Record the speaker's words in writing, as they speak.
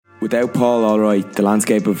Without Paul Allwright, the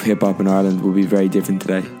landscape of hip-hop in Ireland would be very different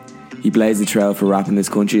today. He blazed the trail for rap in this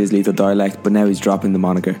country as Lethal Dialect, but now he's dropping the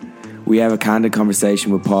moniker. We have a candid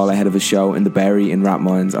conversation with Paul ahead of his show in the Berry in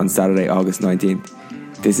Rathmines on Saturday, August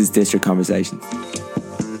 19th. This is District Conversations.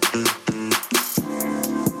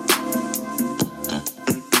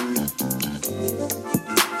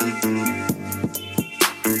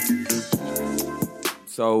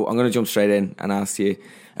 So I'm going to jump straight in and ask you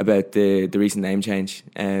about the recent name change.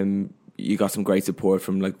 You got some great support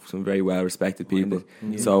from like some very well respected people.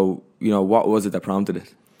 Yeah. So, what was it that prompted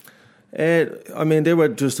it? There were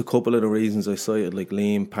just a couple of the reasons I cited, like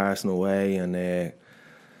Liam passing away and,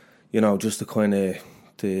 just the kind of,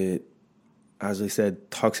 as I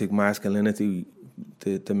said, toxic masculinity,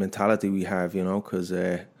 the mentality we have, because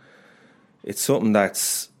it's something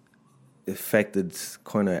that's affected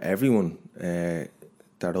kind of everyone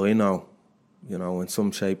that I know, in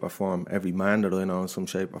some shape or form, every man that I know in some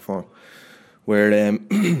shape or form, where,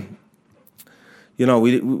 we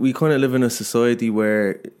kind of live in a society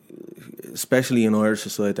where, especially in Irish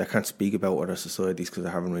society, I can't speak about other societies because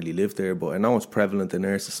I haven't really lived there, but I know it's prevalent in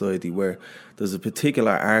our society where there's a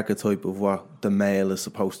particular archetype of what the male is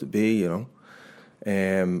supposed to be,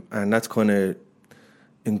 and that's kind of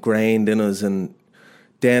ingrained in us. And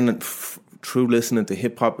then through listening to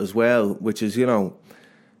hip hop as well, which is,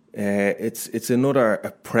 it's another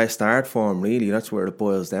oppressed art form, really. That's where it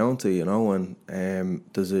boils down to, and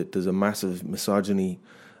there's a massive misogyny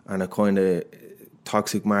and a kind of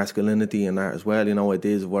toxic masculinity in that as well,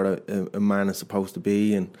 ideas of what a man is supposed to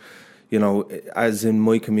be. And, as in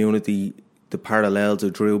my community, the parallels are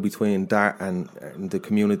drew between that and the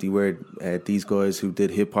community where these guys who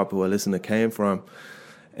did hip-hop, who I listened to, came from.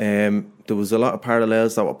 There was a lot of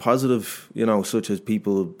parallels that were positive, such as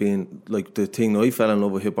people being, like, the thing I fell in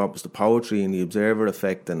love with hip-hop was the poetry and the observer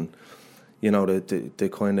effect and, the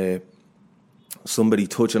kind of somebody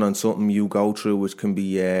touching on something you go through, which can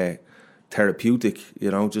be therapeutic,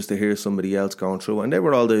 just to hear somebody else going through. And they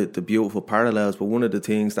were all the beautiful parallels, but one of the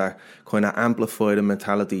things that kind of amplified the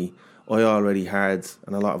mentality I already had,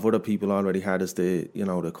 and a lot of other people already had, is the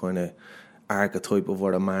kind of archetype of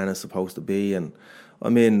what a man is supposed to be. And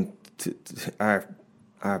at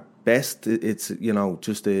best, it's,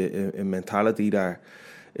 just a mentality that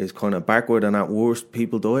is kind of backward, and at worst,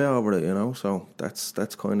 people die over it, so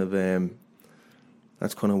that's kind of where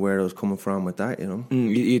I was coming from with that,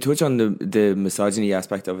 You touch on the misogyny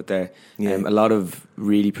aspect of it there. Yeah. A lot of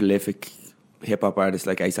really prolific hip-hop artists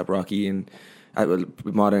like A$AP Rocky and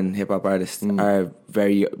modern hip-hop artists are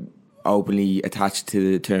very openly attached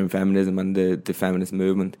to the term feminism and the feminist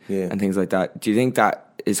movement and things like that. Do you think that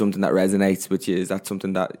is something that resonates with you? Is that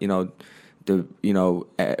something that,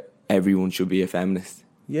 everyone should be a feminist?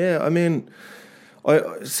 Yeah,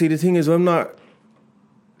 I see, the thing is, I'm not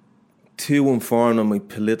too informed on my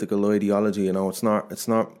political ideology, it's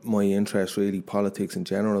not my interest really, politics in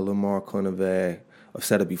general. I'm more kind of I've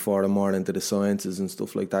said it before, I'm more into the sciences and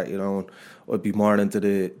stuff like that, and I'd be more into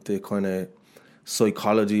the kind of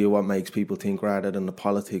psychology of what makes people think rather than the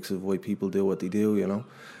politics of why people do what they do,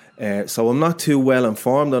 so I'm not too well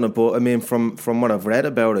informed on it, but from what I've read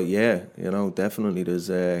about it, yeah, definitely there's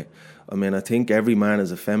I think every man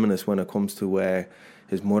is a feminist when it comes to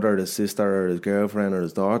his mother, his sister, or his girlfriend, or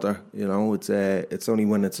his daughter. It's only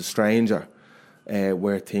when it's a stranger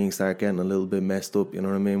where things start getting a little bit messed up. You know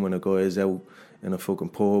what I mean? When a guy is out in a fucking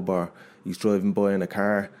pub or he's driving by in a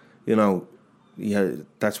car,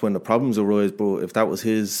 that's when the problems arise. But if that was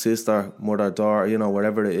his sister, mother, daughter,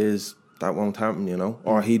 whatever it is, that won't happen.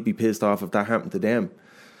 Or he'd be pissed off if that happened to them.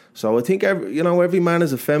 So I think every man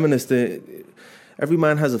is a feminist. Every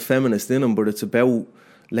man has a feminist in him, but it's about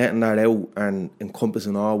letting that out and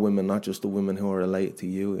encompassing all women, not just the women who are related to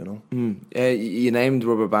you, You named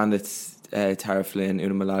Rubber Bandits, Tara Flynn,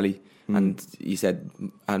 Una Mullally, and you said,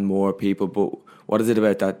 and more people, but what is it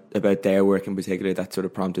about their work in particular that sort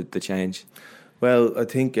of prompted the change? Well, I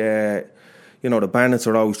think, the bandits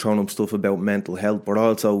are always throwing up stuff about mental health, but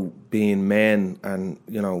also being men and,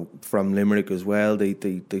 from Limerick as well,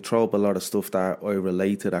 they throw up a lot of stuff that I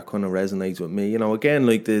relate to, that kind of resonates with me. Again,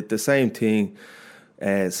 like the same thing,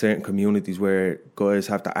 certain communities where guys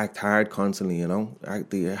have to act hard constantly,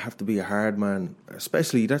 they have to be a hard man,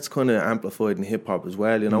 especially that's kind of amplified in hip-hop as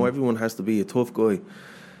well, everyone has to be a tough guy,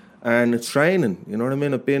 and it's training, you know what I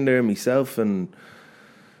mean? I've been there myself, and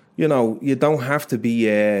you don't have to be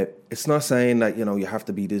it's not saying that you have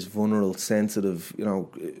to be this vulnerable, sensitive,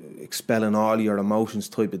 expelling all your emotions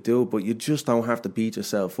type of dude, but you just don't have to beat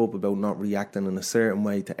yourself up about not reacting in a certain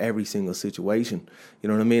way to every single situation, you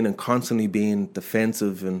know what I mean? And constantly being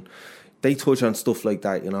defensive, and they touch on stuff like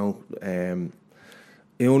that,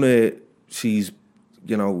 Una, she's,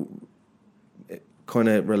 you know, kind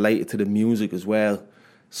of related to the music as well.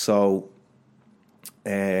 So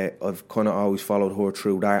I've kind of always followed her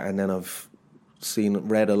through that, and then I've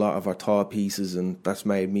read a lot of her thought pieces, and that's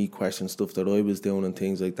made me question stuff that I was doing and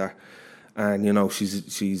things like that. And you know,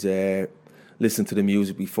 she's listened to the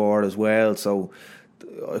music before as well, so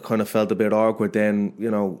I kind of felt a bit awkward then, you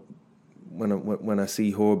know, when I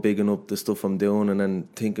see her bigging up the stuff I'm doing, and then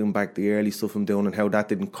thinking back the early stuff I'm doing and how that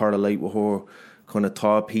didn't correlate with her kind of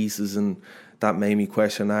thought pieces, and that made me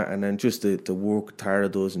question that. And then just the work Tara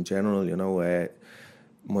does in general, you know.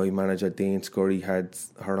 My manager Dean Scurry had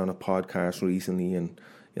her on a podcast recently, and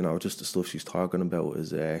you know, just the stuff she's talking about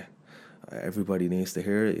is everybody needs to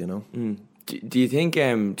hear it, you know. Do you think,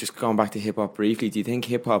 just going back to hip hop briefly, do you think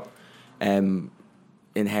hip hop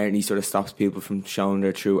inherently sort of stops people from showing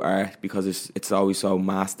their true art because it's always so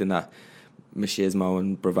masked in that machismo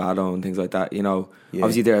and bravado and things like that? You know,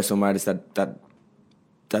 obviously there are some artists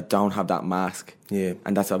that don't have that mask,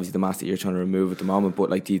 and that's obviously the mask that you're trying to remove at the moment. But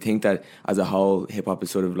like, do you think that as a whole, hip hop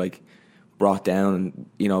is sort of like brought down, and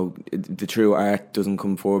you know, the true art doesn't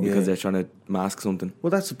come forward because they're trying to mask something?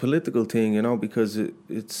 Well, that's a political thing, you know, because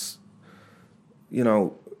it's, you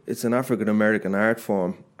know, it's an African American art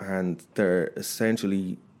form, and they're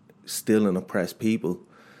essentially still an oppressed people,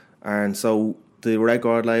 and so the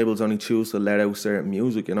record labels only choose to let out certain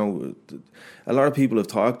music, you know. A lot of people have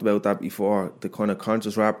talked about that before. The kind of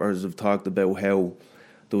conscious rappers have talked about how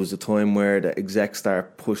there was a time where the execs started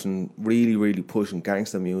really pushing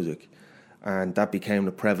gangster music, and that became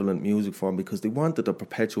the prevalent music form because they wanted to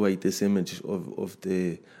perpetuate this image of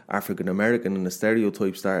the African American, and the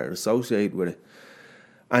stereotypes started associated with it.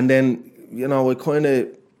 And then, you know,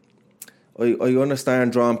 I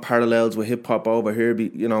understand drawing parallels with hip hop over here,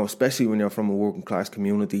 you know, especially when you're from a working class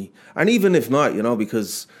community, and even if not, you know,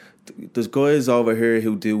 because there's guys over here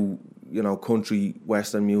who do, you know, country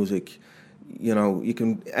western music. You know, you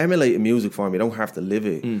can emulate a music form, you don't have to live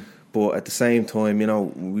it. But at the same time, you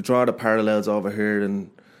know, we draw the parallels over here, and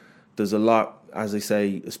there's a lot, as I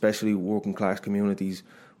say, especially working class communities,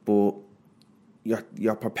 but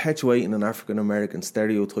you're perpetuating an African American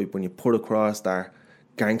stereotype when you put across that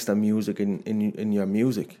gangster music in your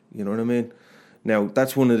music, you know what I mean? Now,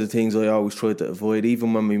 that's one of the things I always tried to avoid,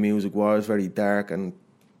 even when my music was very dark and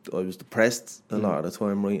I was depressed a lot of the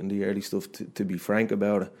time writing the early stuff, to be frank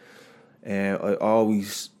about it. I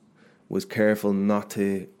always was careful not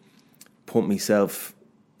to put myself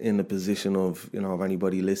in the position of, you know, if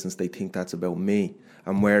anybody listens, they think that's about me.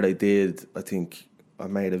 And where they did, I think I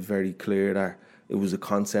made it very clear that it was a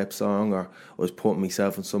concept song, or I was putting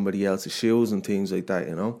myself in somebody else's shoes and things like that,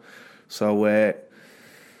 you know. So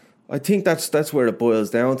I think that's where it boils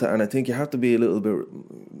down to, and I think you have to be a little bit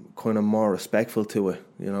kind of more respectful to it,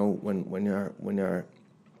 you know. When you're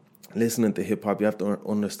listening to hip hop, you have to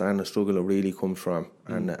understand the struggle it really comes from,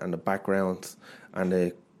 and the background, and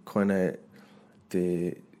the kind of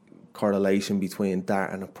the correlation between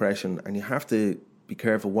that and oppression, and you have to be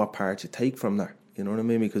careful what part you take from that, you know what I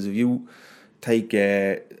mean? Because if you take,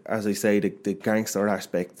 as I say, the gangster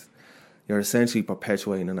aspect, you're essentially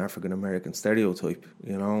perpetuating an African American stereotype,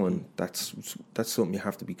 you know, and that's something you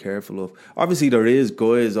have to be careful of. Obviously, there is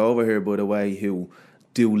guys over here, by the way, who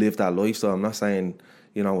do live that lifestyle. I'm not saying,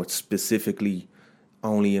 you know, it's specifically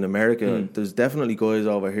only in America. There's definitely guys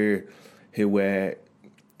over here who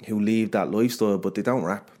leave that lifestyle, but they don't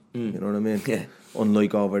rap. You know what I mean? Yeah.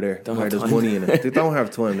 Unlike over there, where there's money in it, they don't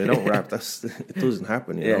have time. They don't rap. It doesn't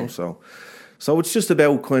happen, you know. So it's just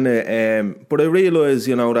about kind of, but I realise,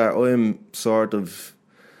 you know, that I'm sort of,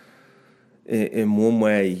 in one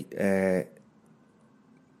way,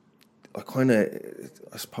 I kind of,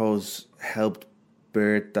 I suppose, helped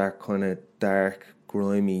birth that kind of dark,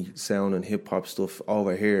 grimy sound and hip-hop stuff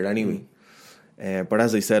over here anyway. But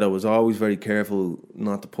as I said, I was always very careful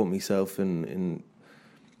not to put myself in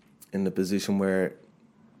the position where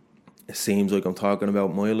it seems like I'm talking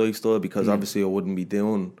about my lifestyle, because obviously I wouldn't be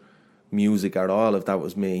doing music at all if that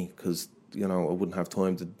was me, because, you know, I wouldn't have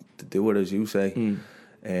time to do it, as you say.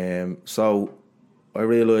 So I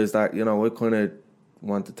realised that, you know, I kind of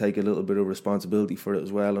want to take a little bit of responsibility for it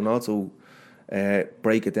as well, and also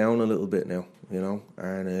break it down a little bit now, you know,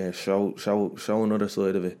 and show another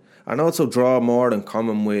side of it, and also draw more than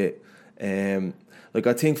common with, like,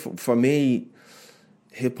 I think for me,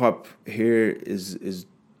 hip hop here is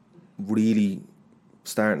really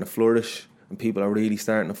starting to flourish, and people are really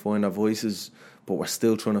starting to find their voices, but we're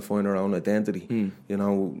still trying to find our own identity. You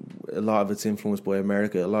know, a lot of it's influenced by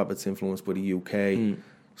America, a lot of it's influenced by the UK.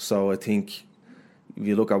 So I think if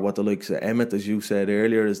you look at what the likes of Emmett, as you said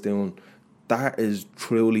earlier, is doing, that is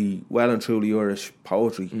truly, well and truly Irish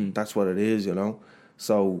poetry. That's what it is, you know.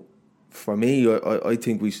 So for me, I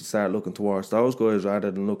think we should start looking towards those guys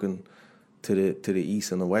rather than looking to the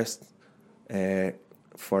east and the west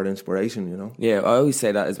for inspiration, you know. Yeah, I always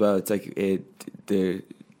say that as well. It's like the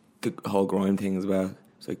whole grime thing as well.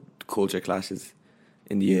 It's like culture clashes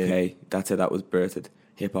in the UK. That's how that was birthed.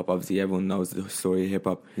 Hip hop, obviously, everyone knows the story of hip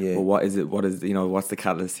hop. Yeah. But what is it? What is, you know? What's the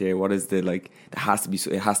catalyst here? What is the, like? It has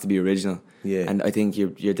to be original. Yeah. And I think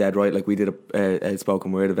you're dead right. Like, we did a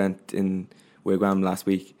spoken word event in Wigwam last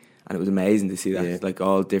week, and it was amazing to see that. Yeah. Like,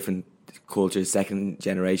 all different cultures, second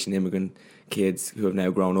generation immigrant kids who have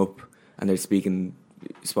now grown up, and they're speaking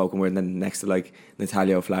spoken word, and then next to like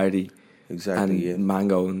Natalia O'Flaherty, Exactly, and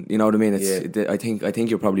Mango, and you know what I mean. It's Yeah. I think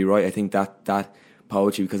you're probably right. I think that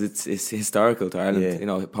poetry, because it's historical to Ireland. Yeah. You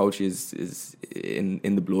know, poetry is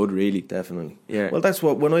in the blood, really. Definitely. Yeah. Well, that's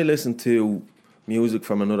what, when I listen to music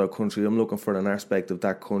from another country, I'm looking for an aspect of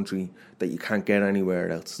that country that you can't get anywhere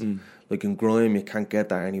else. Like in grime, you can't get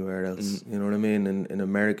that anywhere else. You know what I mean? In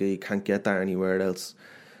America, you can't get that anywhere else.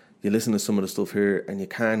 You listen to some of the stuff here, and you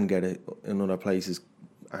can get it in other places,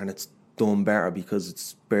 and it's done better because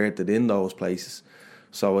it's birthed in those places.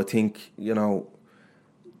 So I think, you know,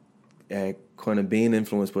 kind of being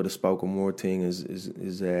influenced by the spoken word thing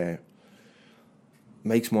is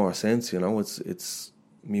makes more sense. You know, it's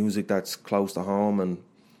music that's close to home,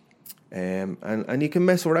 and you can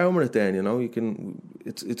mess around with it. Then, you know, you can.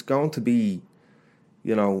 It's going to be,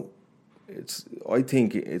 you know, I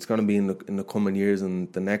think it's going to be in the coming years,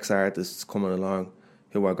 and the next artists coming along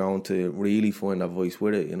who are going to really find that voice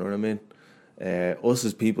with it. You know what I mean? Us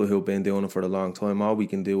as people who've been doing it for a long time, all we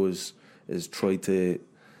can do is try to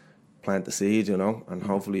plant the seed, you know, and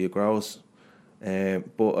hopefully it grows.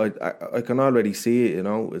 But I can already see it, you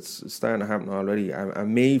know, it's starting to happen already.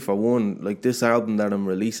 And me, for one, like this album that I'm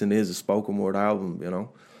releasing is a spoken word album, you know.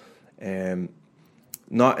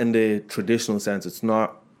 Not in the traditional sense. It's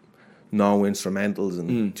not no instrumentals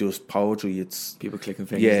and just poetry. It's people clicking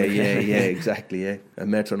fingers. Yeah, exactly. Yeah, a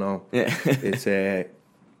metronome. Yeah. There's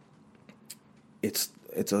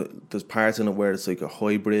parts in it where it's like a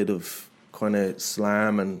hybrid of kind of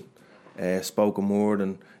slam and spoken word,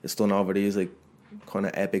 and it's done over these like kind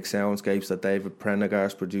of epic soundscapes that David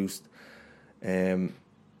Prendergast produced. And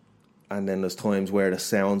then there's times where it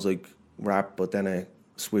sounds like rap, but then it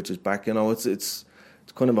switches back. You know, it's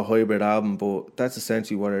kind of a hybrid album, but that's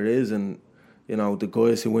essentially what it is. And you know, the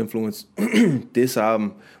guys who influenced this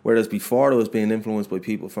album, whereas before it was being influenced by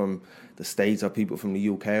people from the States or people from the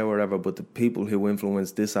UK or whatever, but the people who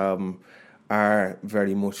influenced this album are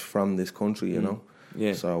very much from this country, you know.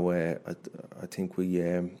 Yeah. So I think we,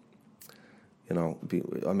 you know,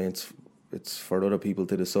 I mean, it's for other people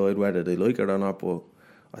to decide whether they like it or not, but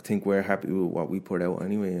I think we're happy with what we put out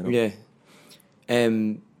anyway, you know. Yeah.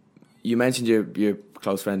 You mentioned your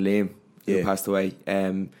close friend Liam, who passed away,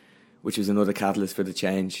 which was another catalyst for the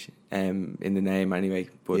change in the name anyway,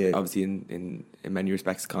 but obviously in many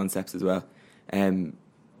respects concepts as well. Do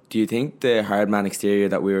you think the hard man exterior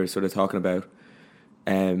that we were sort of talking about,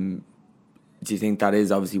 do you think that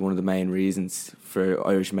is obviously one of the main reasons for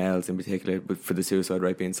Irish males in particular, but for the suicide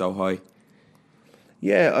rate being so high?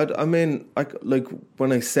 Yeah, I mean, like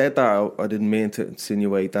when I said that, I didn't mean to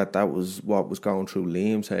insinuate that was what was going through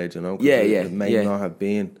Liam's head, you know. It may not have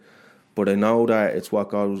been, but I know that it's what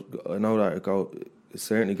goes. I know that it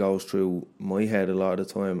certainly goes through my head a lot of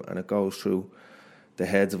the time, and it goes through the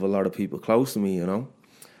heads of a lot of people close to me, you know.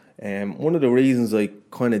 One of the reasons I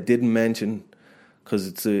kind of didn't mention, because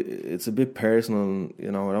it's a bit personal,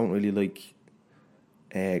 you know. I don't really like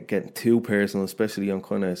getting too personal, especially on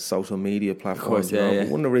kind of social media platforms. Of course, yeah.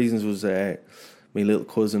 One of the reasons was my little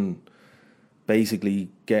cousin basically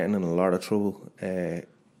getting in a lot of trouble.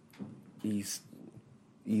 He's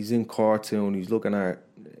in court soon. He's looking at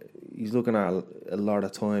a lot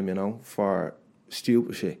of time, you know, for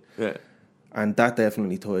stupid shit. Yeah. And that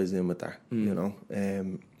definitely ties in with that, you know.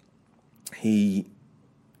 He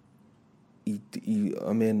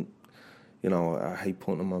I mean, you know, I hate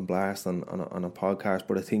putting him on blast on a podcast,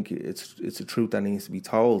 but I think it's a truth that needs to be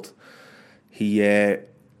told. He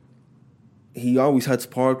always had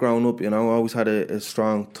support growing up, you know, always had a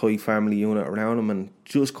strong, tight family unit around him, and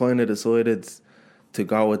just kind of decided to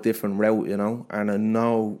go a different route, you know. And I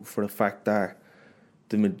know for a fact that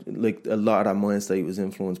like a lot of that mind state was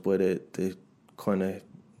influenced by the kind of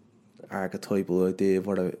archetypal idea of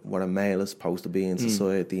what a male is supposed to be in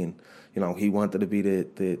society, and you know, he wanted to be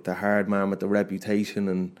the hard man with the reputation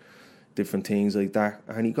and different things like that,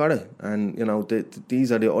 and he got it. And you know,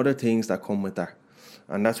 these are the other things that come with that,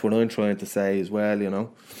 and that's what I'm trying to say as well. You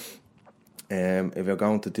know, if you're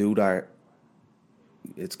going to do that,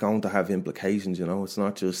 it's going to have implications. You know, it's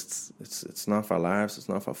not just it's not for laughs, it's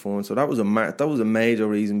not for fun. So that was a major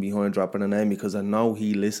reason behind dropping the name, because I know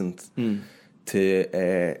he listened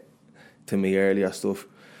to me earlier stuff.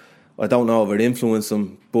 I don't know if it influenced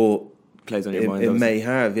him, but plays on your mind. It may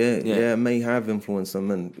have, it may have influenced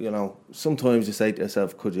him. And you know, sometimes you say to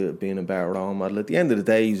yourself, could you have been a better role model? At the end of the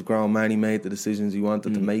day, he's a grown man. He made the decisions he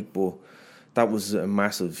wanted to make, but that was a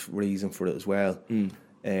massive reason for it as well.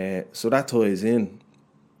 So that ties in.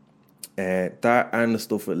 That and the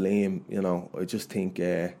stuff with Liam, you know, I just think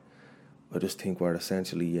we're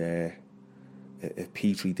essentially a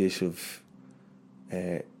petri dish of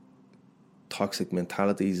toxic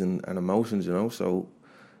mentalities and emotions, you know. So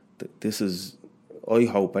this is, I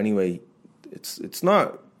hope anyway, it's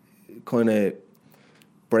not kind of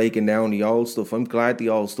breaking down the old stuff. I'm glad the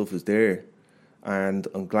old stuff is there, and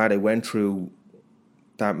I'm glad I went through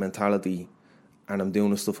that mentality, and I'm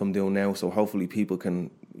doing the stuff I'm doing now. So hopefully people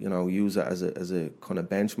can, you know, use it as a kind of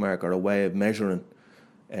benchmark or a way of measuring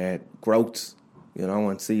growth, you know,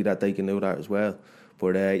 and see that they can do that as well.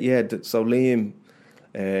 But so Liam,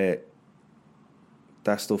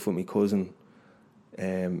 that stuff with my cousin,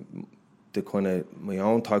 the kind of my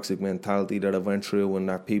own toxic mentality that I went through and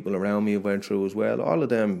that people around me have went through as well, all of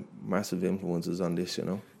them massive influences on this, you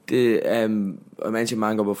know. I mentioned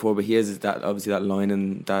Mango before, but he has that obviously that line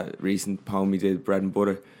in that recent poem he did, Bread and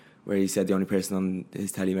Butter, where he said the only person on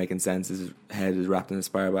his telly making sense his head is wrapped in a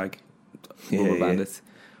spare bag. Rubber bandits.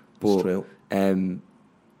 But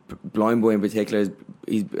Blind Boy in particular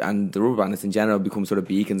and the Rubber Bandits in general become sort of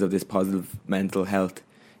beacons of this positive mental health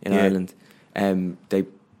in Ireland. They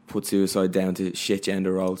put suicide down to shit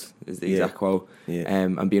gender roles is the exact quote.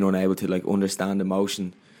 And being unable to like understand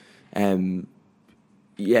emotion.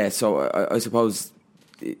 So I suppose,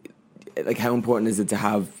 like, how important is it to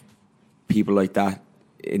have people like that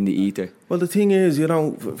in the ether? Well, the thing is, you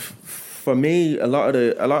know, for me, a lot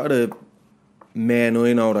of the men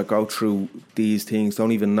I know that go through these things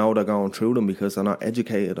don't even know they're going through them because they're not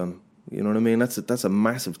educated on. You know what I mean? That's a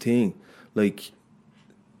massive thing. Like,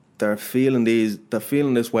 they're feeling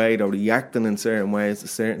this way. They're reacting in certain ways to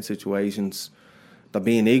certain situations. They're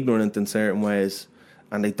being ignorant in certain ways,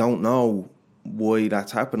 and they don't know why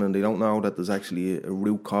that's happening. They don't know that there's actually a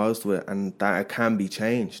root cause to it and that it can be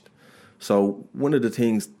changed. So one of the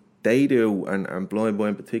things they do, and Blind Boy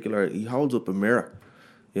in particular, he holds up a mirror,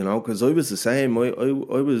 you know, because I was the same. I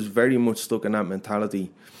was very much stuck in that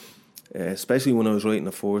mentality, especially when I was writing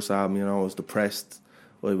the first album. You know, I was depressed.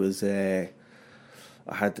 I was, I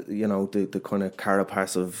had, you know, the kind of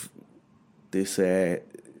carapace of this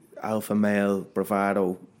alpha male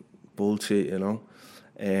bravado bullshit, you know.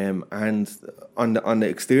 And on the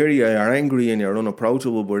exterior you're angry and you're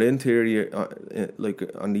unapproachable, but interior, like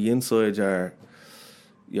on the inside,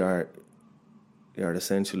 you're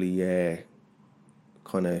essentially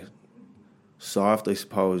kind of soft, I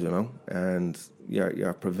suppose, you know, and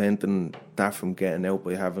you're preventing that from getting out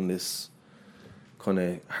by having this kind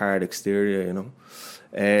of hard exterior, you know.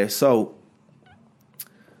 So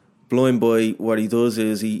Blind Boy, what he does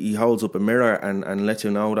is he holds up a mirror and lets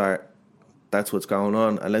you know that that's what's going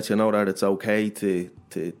on, and let you know that it's okay to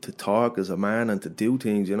talk as a man and to do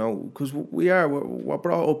things, you know, because we're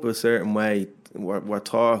brought up a certain way. We're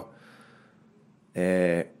taught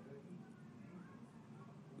kind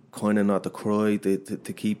of not to cry,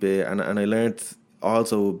 to keep it, and I learned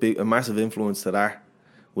also a massive influence to that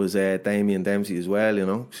was Damien Dempsey as well, you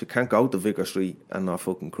know. You can't go to Vicar Street and not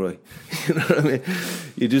fucking cry. You know what I mean?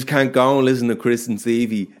 You just can't go and listen to Chris and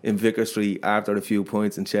Stevie in Vicar Street after a few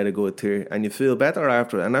points and shed a good tear, and you feel better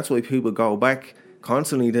after it. And that's why people go back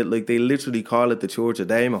constantly. That they literally call it the Church of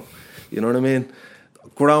Damo. You know what I mean?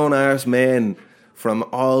 Grown-ass men from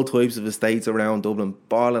all types of estates around Dublin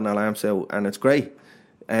bawling their lamps out, and it's great.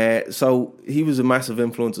 So he was a massive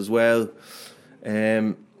influence as well.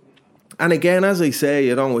 And again, as I say,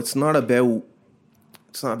 you know, it's not about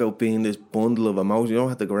being this bundle of emotions. You don't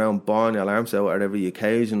have to go around bawling your alarms out at every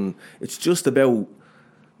occasion. It's just about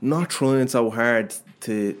not trying so hard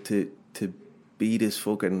to be this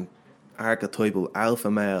fucking archetypal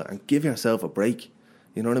alpha male and give yourself a break.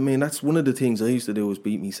 You know what I mean? That's one of the things I used to do, was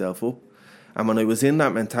beat myself up. And when I was in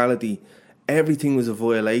that mentality, everything was a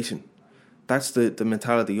violation. That's the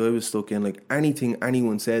mentality I was stuck in. Like, anything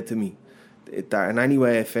anyone said to me that in any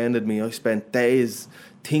way offended me, I spent days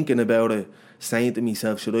thinking about it, saying to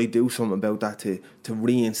myself, should I do something about that to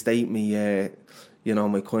reinstate me, you know,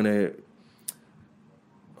 my kind of,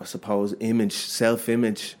 I suppose,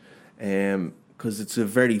 self-image, because it's a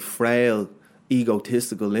very frail,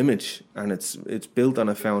 egotistical image, and it's built on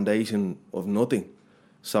a foundation of nothing.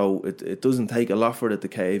 So it doesn't take a lot for it to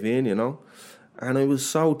cave in, you know. And I was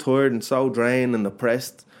so tired and so drained and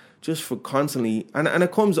depressed just for constantly, and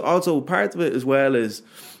it comes also, part of it as well is,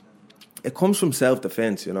 it comes from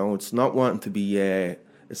self-defense, you know. It's not wanting to be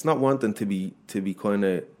kind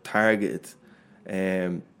of targeted.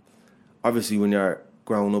 Obviously, when you're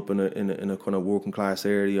growing up in a kind of working class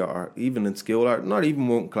area, or even in school, or not even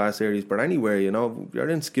working class areas, but anywhere, you know, you're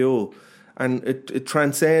in school, and it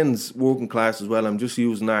transcends working class as well. I'm just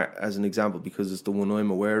using that as an example because it's the one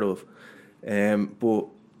I'm aware of. But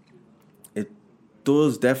it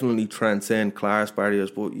does definitely transcend class barriers.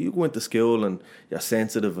 But you go into school and you're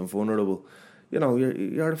sensitive and vulnerable, you know,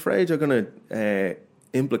 you're afraid you're going to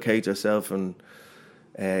implicate yourself and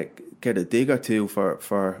get a dig or two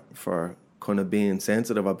for kind of being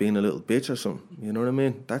sensitive or being a little bitch or something. You know what I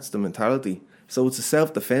mean? That's the mentality. So it's a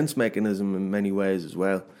self-defense mechanism in many ways as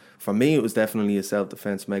well. For me, it was definitely a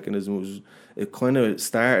self-defense mechanism. It kind of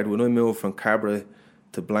started when I moved from Cabra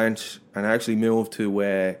to Blanche, and I actually moved to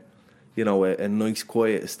a nice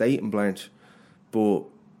quiet estate in Blanche. But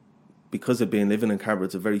because I've been living in Cabra,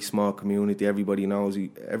 it's a very small community. Everybody knows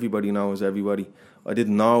everybody. I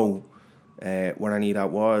didn't know what any of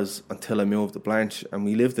that was until I moved to Blanche, and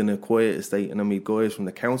we lived in a quiet estate, and then we had guys from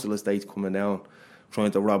the council estates coming down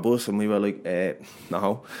trying to rob us, and we were like,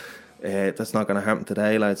 no, that's not going to happen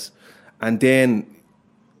today, lads. And then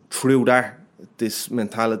through that, this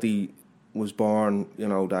mentality was born, you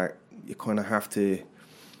know, that you kind of have to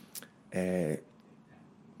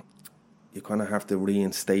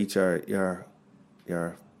reinstate your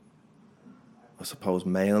I suppose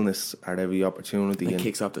maleness at every opportunity. It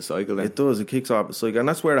kicks off the cycle then. It does, it kicks off the cycle. And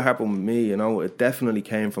that's where it happened with me, you know. It definitely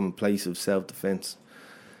came from a place of self-defense.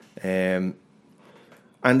 And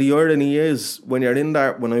the irony is, when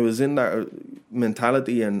I was in that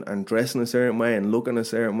mentality and dressing a certain way and looking a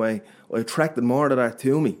certain way, I attracted more of that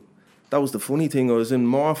to me. That was the funny thing. I was in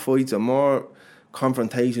more fights and more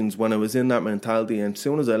confrontations when I was in that mentality. And as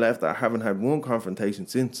soon as I left, I haven't had one confrontation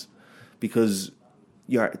since, because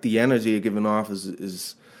the energy you're giving off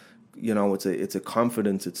is you know, it's a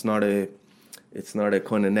confidence. It's not a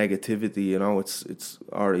kind of negativity, you know. It's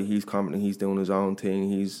all right, he's confident, he's doing his own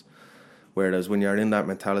thing. Whereas when you're in that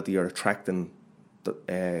mentality, you're attracting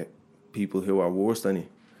people who are worse than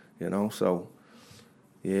you know. So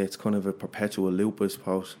yeah, it's kind of a perpetual loop, I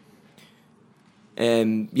suppose.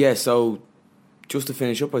 So just to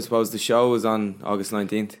finish up, I suppose the show is on August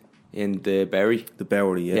 19th. In the Berry? The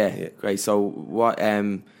Bowery, yeah. Great. So what,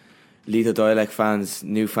 Lethal Dialect fans,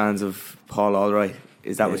 new fans of Paul Allwright,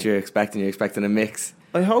 is that what you're expecting? You're expecting a mix?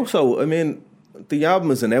 I hope so. I mean, the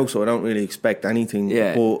album isn't out, so I don't really expect anything.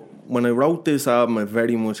 Yeah. But when I wrote this album, I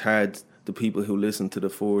very much had the people who listened to the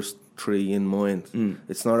first three in mind.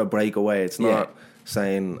 It's not a breakaway. It's not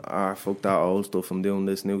saying, fuck that old stuff, I'm doing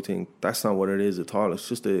this new thing. That's not what it is at all. It's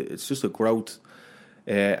just a growth.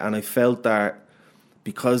 And I felt that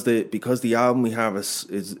because the album we have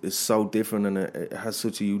is so different and it has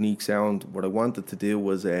such a unique sound, what I wanted to do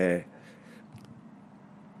was I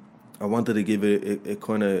wanted to give it a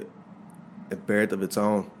kind of a birth of its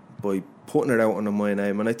own by putting it out under my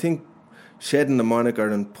name. And I think shedding the moniker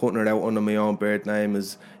and putting it out under my own birth name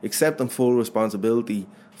is accepting full responsibility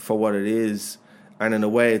for what it is, and in a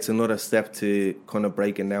way it's another step to kind of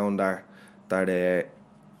breaking down that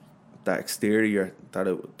exterior that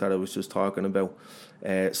I was just talking about.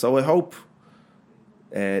 So I hope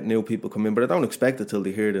new people come in, but I don't expect it till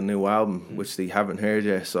they hear the new album, which they haven't heard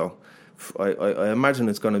yet. So I imagine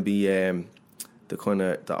it's going to be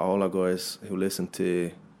the older guys who listen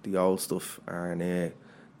to the old stuff, and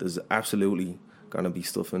there's absolutely going to be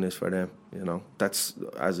stuff in this for them. You know, that's,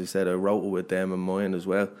 as I said, I wrote it with them in mind as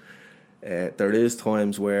well. There is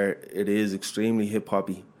times where it is extremely hip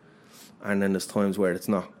hoppy, and then there's times where it's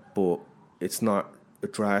not. But it's not a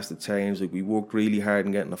drastic change. Like, we worked really hard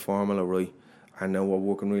in getting the formula right, and now we're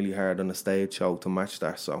working really hard on the stage show to match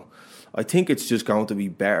that. So I think it's just going to be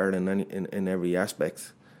better in every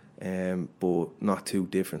aspect, but not too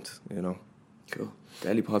different, you know. Cool.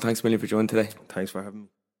 Deadly, Paul, thanks a million for joining today. Thanks for having me.